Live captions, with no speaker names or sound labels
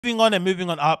Moving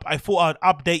on up, I thought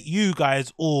I'd update you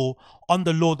guys all on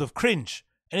the Lord of Cringe.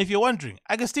 And if you're wondering,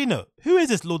 Agostino, who is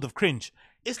this Lord of Cringe?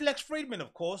 It's Lex Fridman,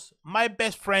 of course, my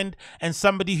best friend and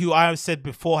somebody who I have said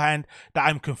beforehand that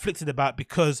I'm conflicted about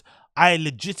because I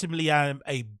legitimately am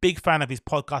a big fan of his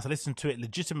podcast. I listen to it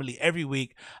legitimately every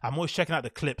week. I'm always checking out the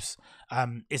clips.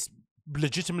 It's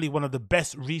legitimately one of the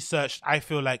best researched, I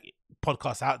feel like,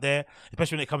 podcasts out there,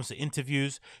 especially when it comes to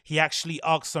interviews. He actually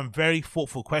asks some very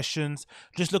thoughtful questions.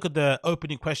 Just look at the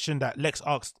opening question that Lex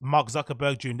asked Mark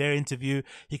Zuckerberg during their interview.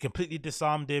 He completely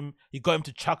disarmed him. He got him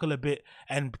to chuckle a bit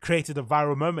and created a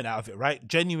viral moment out of it, right?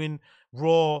 Genuine,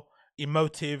 raw,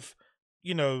 emotive,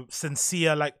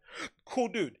 sincere, like, cool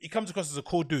dude. He comes across as a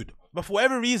cool dude. But for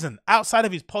whatever reason, outside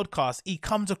of his podcast, he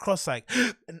comes across like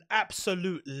an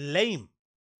absolute lame,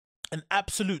 an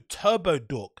absolute turbo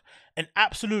dork, an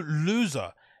absolute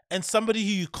loser, and somebody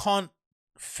who you can't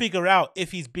figure out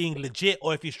if he's being legit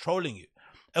or if he's trolling you.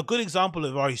 A good example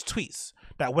of are his tweets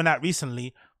that went out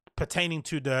recently pertaining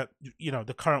to the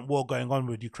current war going on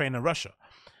with Ukraine and Russia.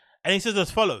 And he says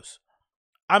as follows: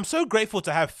 "I'm so grateful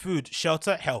to have food,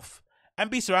 shelter, health,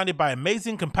 and be surrounded by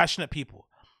amazing, compassionate people.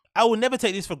 I will never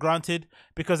take this for granted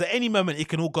because at any moment it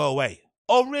can all go away."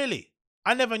 Oh, really?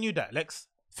 I never knew that, Lex.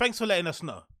 Thanks for letting us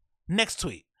know. Next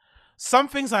tweet. "Some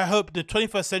things I hope the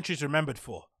 21st century is remembered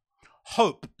for.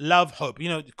 Hope, love, hope."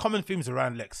 Common themes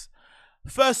around Lex.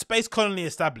 "First space colony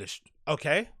established."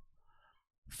 Okay.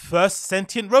 "First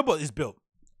sentient robot is built."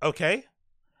 Okay.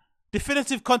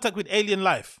 "Definitive contact with alien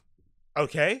life."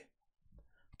 Okay.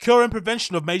 "Cure and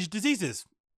prevention of major diseases."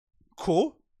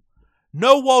 Cool.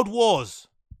 "No world wars."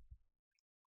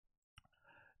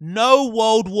 No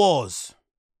world wars.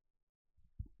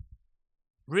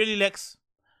 Really, Lex?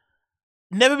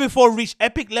 "Never before reached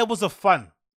epic levels of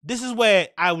fun." This is where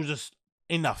I was just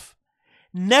enough.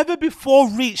 Never before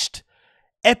reached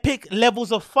epic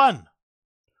levels of fun.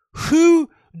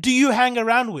 Who do you hang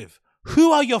around with?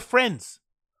 Who are your friends?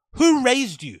 Who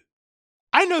raised you?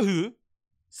 I know who.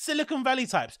 Silicon Valley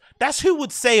types. That's who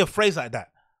would say a phrase like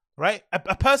that, right?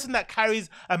 A person that carries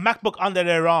a MacBook under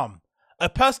their arm. A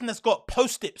person that's got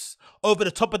post-its over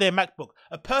the top of their MacBook.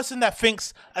 A person that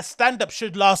thinks a stand-up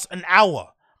should last an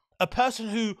hour. A person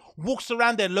who walks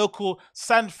around their local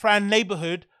San Fran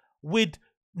neighborhood with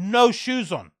no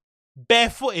shoes on,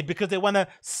 barefooted because they want to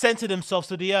center themselves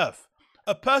to the earth.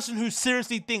 A person who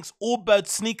seriously thinks Allbirds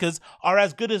sneakers are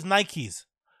as good as Nikes.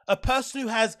 A person who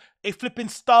has a flipping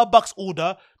Starbucks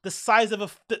order the size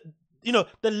of the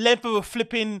length of a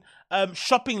flipping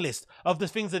shopping list of the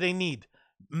things that they need.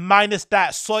 Minus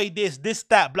that, soy this,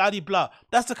 that, blah, blah, blah.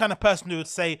 That's the kind of person who would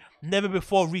say, never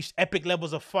before reached epic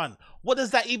levels of fun. What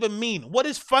does that even mean? What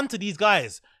is fun to these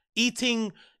guys?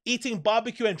 Eating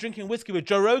barbecue and drinking whiskey with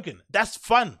Joe Rogan. That's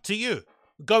fun to you.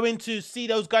 Going to see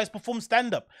those guys perform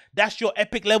stand-up. That's your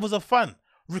epic levels of fun.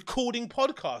 Recording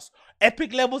podcasts.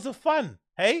 Epic levels of fun.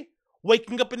 Hey?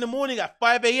 Waking up in the morning at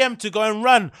 5 a.m. to go and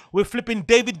run with flipping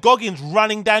David Goggins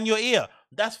running down your ear.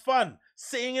 That's fun.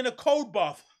 Sitting in a cold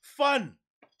bath. Fun.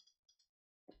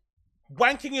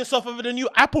 Wanking yourself over the new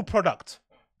Apple product.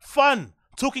 Fun.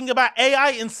 Talking about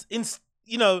AI in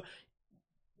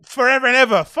forever and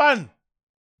ever. Fun.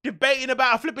 Debating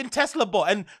about a flipping Tesla bot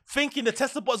and thinking the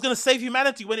Tesla bot is going to save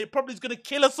humanity when it probably is going to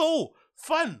kill us all.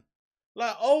 Fun.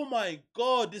 Like, oh my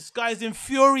God, this guy's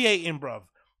infuriating, bruv.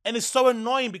 And it's so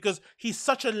annoying because he's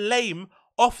such a lame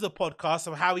off the podcast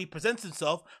of how he presents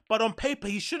himself, but on paper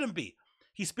he shouldn't be.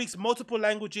 He speaks multiple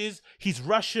languages. He's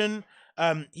Russian.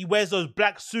 He wears those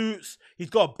black suits. He's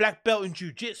got a black belt in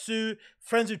jiu-jitsu,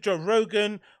 friends with Joe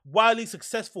Rogan, wildly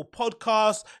successful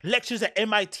podcast, lectures at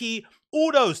MIT,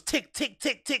 all those tick, tick,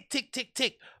 tick, tick, tick, tick,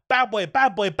 tick. Bad boy,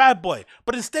 bad boy, bad boy.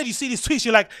 But instead you see these tweets,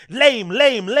 you're like, lame,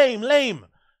 lame, lame, lame.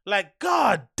 Like,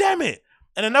 God damn it.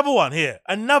 And another one here,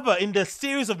 another in the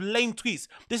series of lame tweets.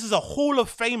 This is a Hall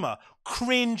of Famer,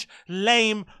 cringe,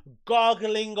 lame,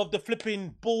 gargling of the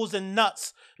flipping balls and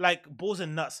nuts. Like, balls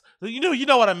and nuts. You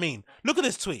know what I mean. Look at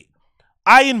this tweet.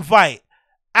 I invite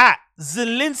at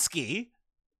Zelensky,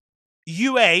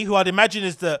 UA, who I'd imagine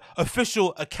is the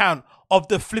official account of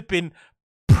the flipping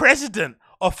president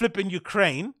of flipping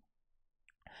Ukraine,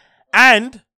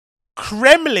 and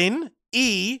Kremlin,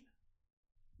 the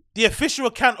official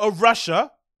account of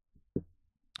Russia,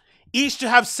 each to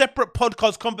have separate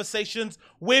podcast conversations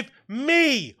with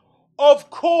me. Of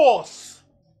course.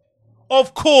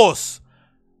 Of course.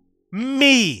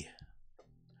 Me.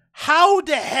 How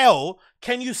the hell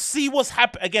can you see what's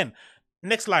happening? Again,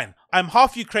 next line. I'm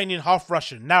half Ukrainian, half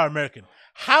Russian, now American.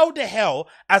 How the hell,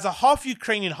 as a half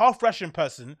Ukrainian, half Russian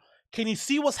person, can you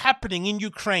see what's happening in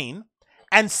Ukraine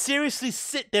and seriously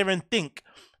sit there and think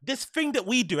this thing that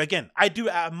we do, again, I do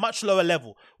it at a much lower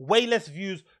level, way less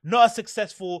views, not as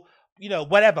successful,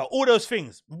 whatever, all those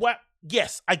things.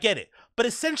 Yes, I get it. But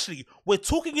essentially, we're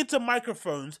talking into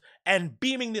microphones and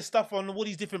beaming this stuff on all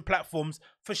these different platforms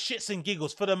for shits and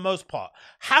giggles for the most part.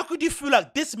 How could you feel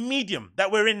like this medium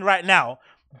that we're in right now,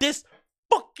 this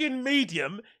fucking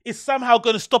medium, is somehow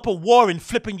going to stop a war in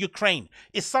flipping Ukraine?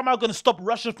 Is somehow going to stop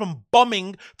Russia from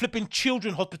bombing flipping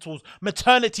children hospitals,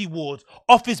 maternity wards,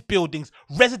 office buildings,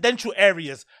 residential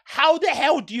areas? How the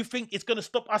hell do you think it's going to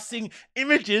stop us seeing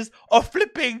images of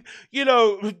flipping,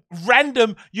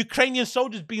 random Ukrainian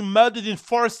soldiers being murdered in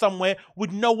forest somewhere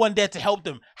with no one there to help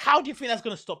them? How do you think that's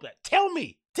going to stop that? Tell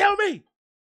me. How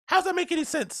does that make any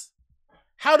sense?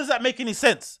 How does that make any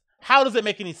sense? How does it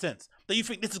make any sense that you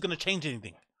think this is going to change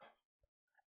anything?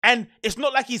 And it's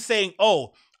not like he's saying,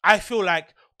 oh, I feel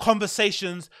like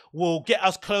conversations will get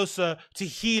us closer to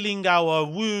healing our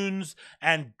wounds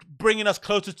and bringing us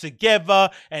closer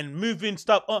together and moving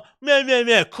stuff.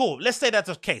 Cool. Let's say that's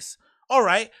the case. All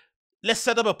right. Let's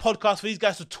set up a podcast for these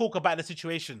guys to talk about the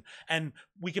situation, and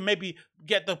we can maybe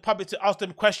get the public to ask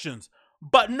them questions.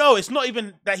 But no, it's not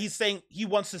even that he's saying he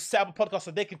wants to set up a podcast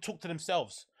so they can talk to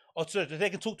themselves, or so that they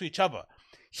can talk to each other.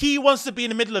 He wants to be in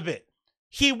the middle of it.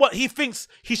 He thinks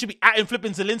he should be at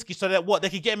flipping Zelensky so that they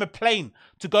could get him a plane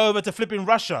to go over to flipping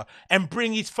Russia and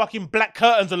bring his fucking black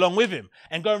curtains along with him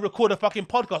and go and record a fucking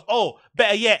podcast. Oh,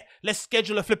 better yet, let's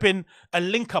schedule a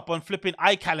link up on flipping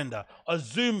iCalendar, a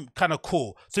Zoom kind of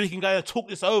call, so we can go and talk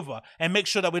this over and make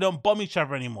sure that we don't bomb each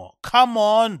other anymore. Come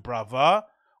on, brother.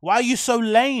 Why are you so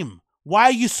lame? Why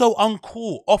are you so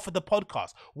uncool off of the podcast?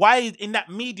 Why in that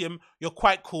medium you're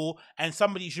quite cool and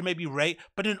somebody you should maybe rate,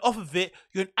 but then off of it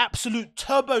you're an absolute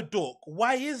turbo dork?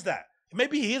 Why is that?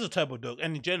 Maybe he is a turbo dork,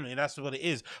 and generally that's what it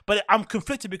is. But I'm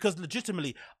conflicted because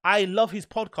legitimately I love his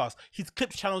podcast. His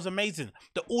clips channel is amazing.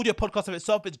 The audio podcast of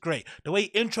itself is great. The way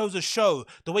he intros a show,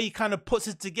 the way he kind of puts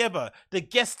it together, the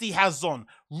guests he has on,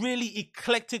 really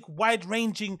eclectic,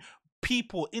 wide-ranging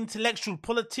people, intellectual,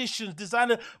 politicians,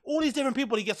 designer, all these different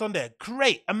people he gets on there.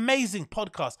 Great, amazing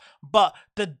podcast. But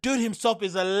the dude himself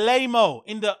is a lame-o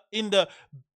in the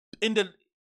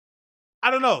I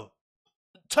don't know,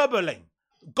 turbo lame,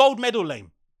 gold medal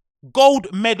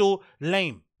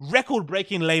lame,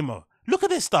 record-breaking lame-o. Look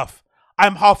at this stuff.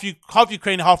 I'm half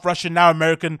Ukrainian, half Russian, now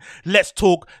American. Let's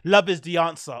talk. Love is the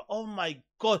answer. Oh my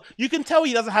God. You can tell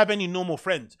he doesn't have any normal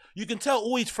friends. You can tell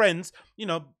all his friends,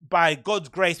 by God's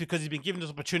grace, because he's been given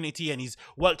this opportunity and he's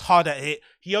worked hard at it.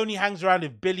 He only hangs around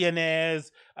with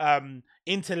billionaires,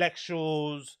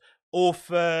 intellectuals,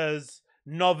 authors,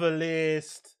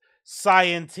 novelists,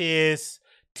 scientists,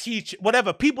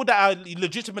 whatever, people that are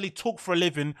legitimately talk for a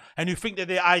living and who think that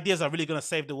their ideas are really going to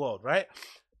save the world, right?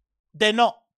 They're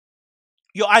not.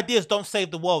 Your ideas don't save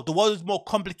the world. The world is more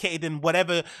complicated than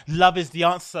whatever love is the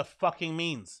answer fucking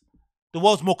means. The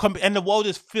world's more complicated, and the world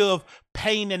is filled of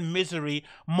pain and misery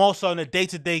more so on a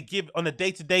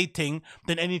day-to-day thing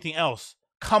than anything else.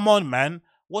 Come on, man.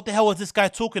 What the hell was this guy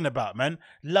talking about, man?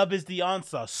 Love is the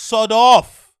answer. Sod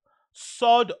off.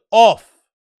 Sod off.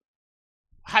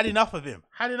 Had enough of him.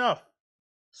 Had enough.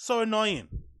 So annoying.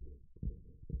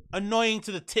 Annoying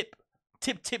to the tip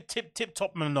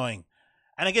top annoying.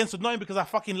 And again, it's annoying because I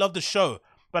fucking love the show,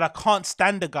 but I can't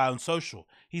stand the guy on social.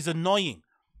 He's annoying.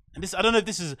 And I don't know if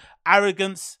this is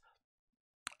arrogance.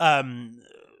 What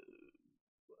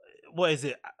is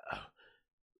it?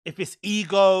 If it's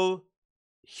ego,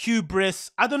 hubris,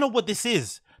 I don't know what this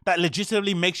is that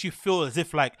legitimately makes you feel as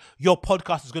if like your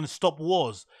podcast is going to stop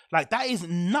wars. Like, that is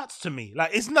nuts to me.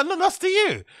 Like, it's not nuts to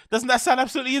you. Doesn't that sound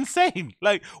absolutely insane?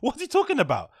 Like, what's he talking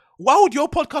about? Why would your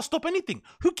podcast stop anything?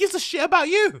 Who gives a shit about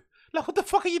you? Like, what the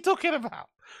fuck are you talking about?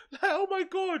 Like, oh my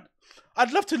God.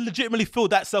 I'd love to legitimately feel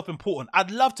that self-important.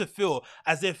 I'd love to feel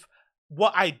as if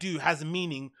what I do has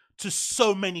meaning to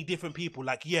so many different people.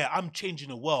 Like, yeah, I'm changing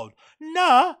the world.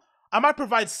 Nah. I might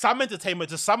provide some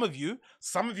entertainment to some of you.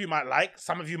 Some of you might like,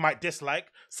 some of you might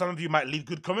dislike, some of you might leave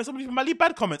good comments, some of you might leave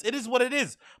bad comments. It is what it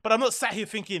is. But I'm not sat here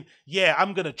thinking, yeah,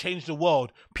 I'm going to change the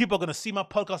world. People are going to see my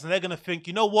podcast and they're going to think,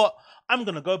 you know what? I'm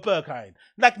going to go Berghain.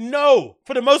 Like, no.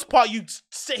 For the most part, you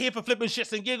sit here for flipping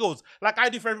shits and giggles like I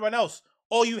do for everyone else.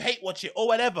 Or you hate watch it, or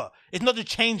whatever. It's not to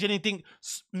change anything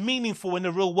meaningful in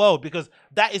the real world, because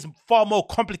that is far more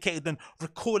complicated than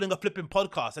recording a flipping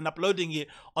podcast and uploading it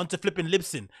onto flipping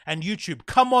Libsyn and YouTube.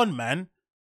 Come on, man.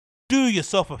 Do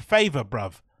yourself a favor,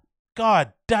 bruv.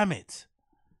 God damn it.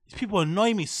 These people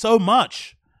annoy me so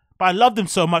much, but I love them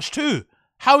so much too.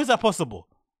 How is that possible?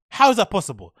 How is that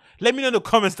possible? Let me know in the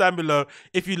comments down below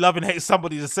if you love and hate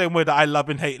somebody the same way that I love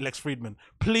and hate Lex Fridman.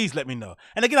 Please let me know.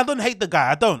 And again, I don't hate the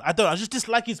guy. I don't. I just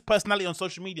dislike his personality on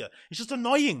social media. It's just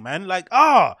annoying, man. Like,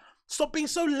 stop being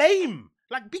so lame.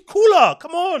 Like, be cooler.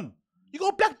 Come on. You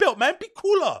got a black belt, man. Be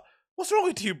cooler. What's wrong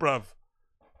with you, bruv?